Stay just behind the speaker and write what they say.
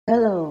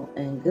Hello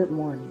and good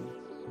morning.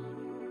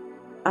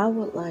 I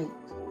would like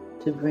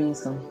to bring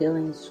some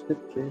healing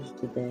scriptures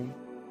today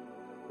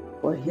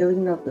for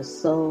healing of the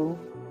soul,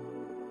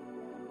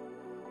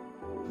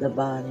 the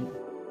body,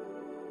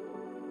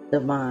 the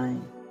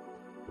mind,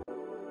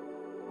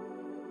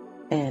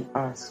 and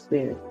our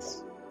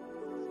spirits.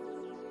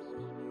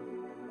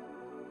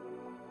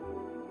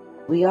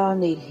 We all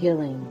need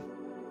healing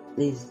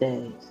these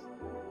days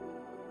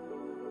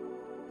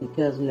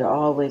because we are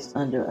always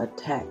under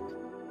attack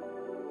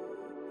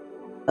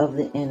of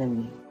the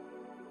enemy,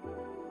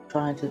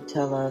 trying to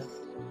tell us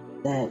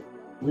that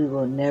we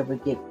will never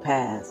get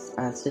past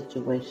our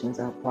situations,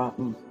 our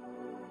problems,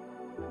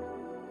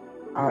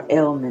 our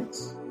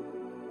ailments,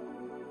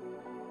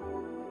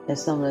 and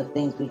some of the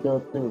things we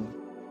go through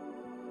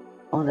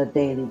on a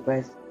daily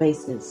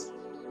basis,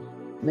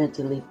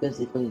 mentally,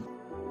 physically,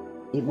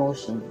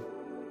 emotionally.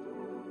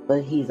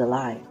 But he's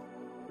alive.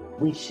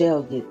 We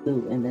shall get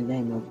through in the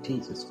name of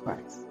Jesus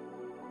Christ,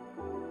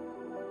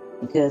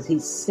 because he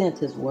sent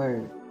his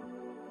word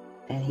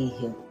and he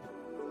healed.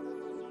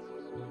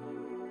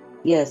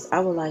 Yes, I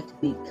would like to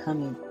be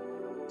coming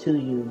to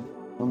you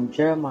from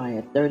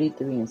Jeremiah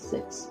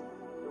 33:6.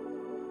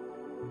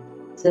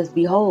 It says,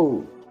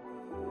 "Behold,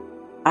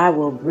 I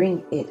will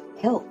bring it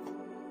health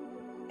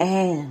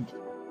and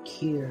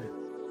cure,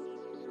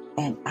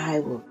 and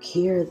I will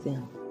cure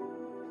them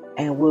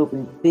and will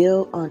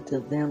reveal unto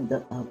them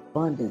the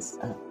abundance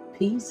of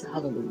peace."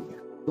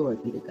 Hallelujah. Glory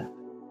be to God.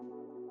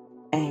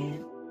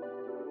 And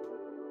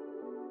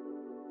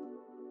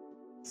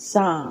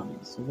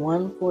Psalms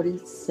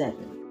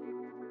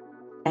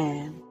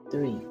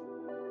 147:3.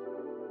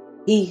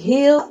 He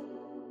healed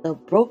the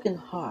broken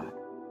heart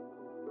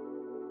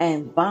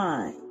and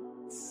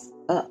binds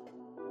up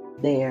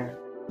their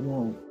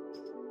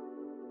wounds.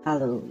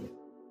 Hallelujah.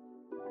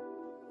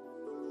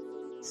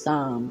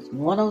 Psalms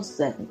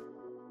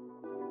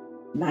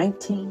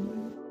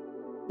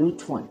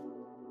 107:19-20.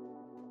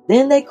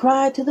 Then they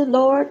cried to the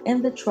Lord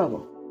in the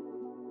trouble,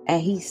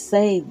 and he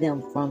saved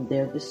them from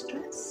their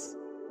distress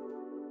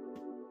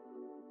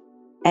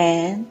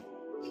and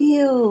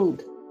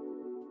healed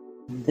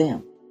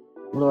them.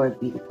 Glory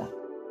be to God.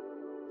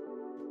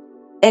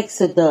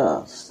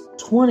 Exodus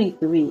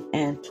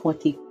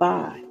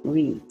 23:25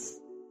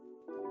 reads,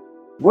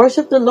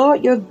 "Worship the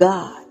Lord your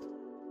God,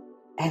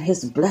 and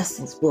his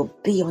blessings will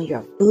be on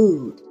your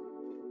food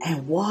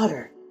and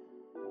water.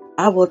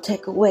 I will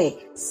take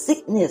away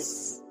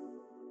sickness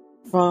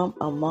from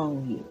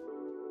among you,"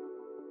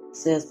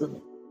 says the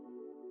Lord.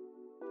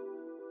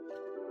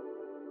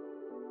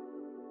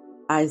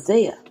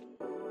 Isaiah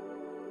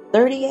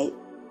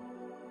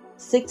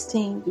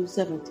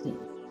 38:16-17.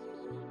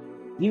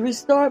 You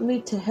restored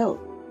me to health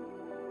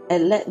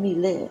and let me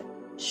live.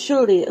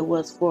 Surely it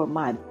was for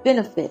my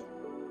benefit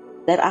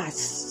that I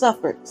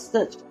suffered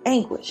such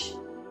anguish.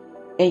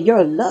 In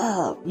your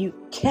love, you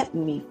kept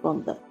me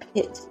from the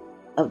pit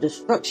of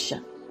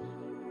destruction.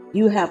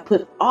 You have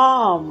put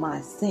all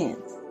my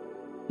sins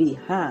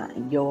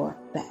behind your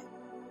back.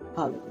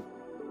 Hallelujah.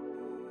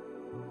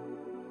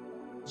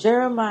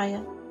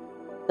 Jeremiah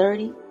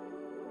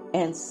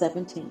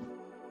 30:17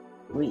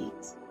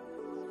 reads,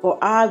 "For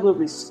I will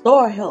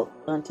restore health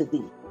unto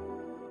thee.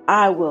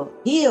 I will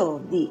heal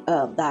thee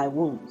of thy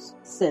wounds,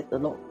 said the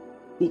Lord,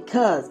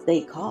 because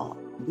they call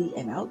thee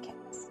an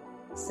outcast,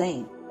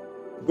 saying,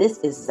 This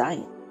is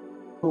Zion,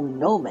 whom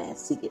no man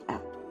seeketh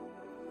out."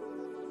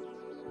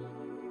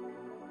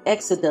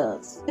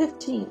 Exodus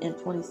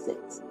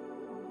 15:26.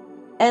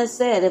 And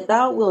said, "If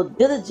thou wilt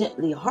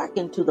diligently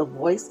hearken to the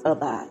voice of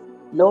thy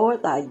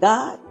Lord thy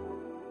God,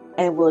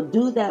 and will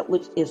do that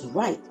which is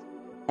right,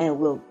 and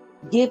will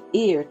give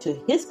ear to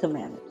his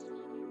commandments,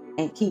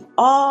 and keep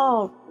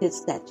all his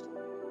statutes,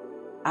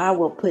 I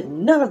will put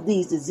none of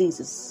these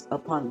diseases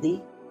upon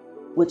thee,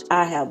 which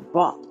I have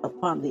brought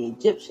upon the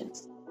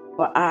Egyptians,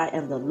 for I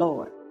am the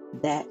Lord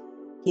that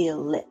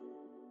healeth."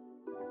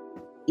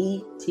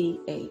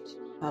 ETH.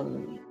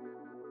 Hallelujah.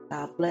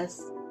 God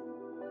bless,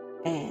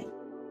 and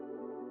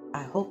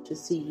I hope to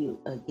see you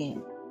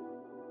again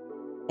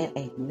in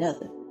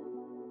another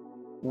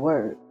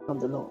word from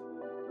the Lord.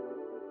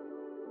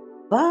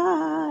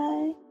 Bye.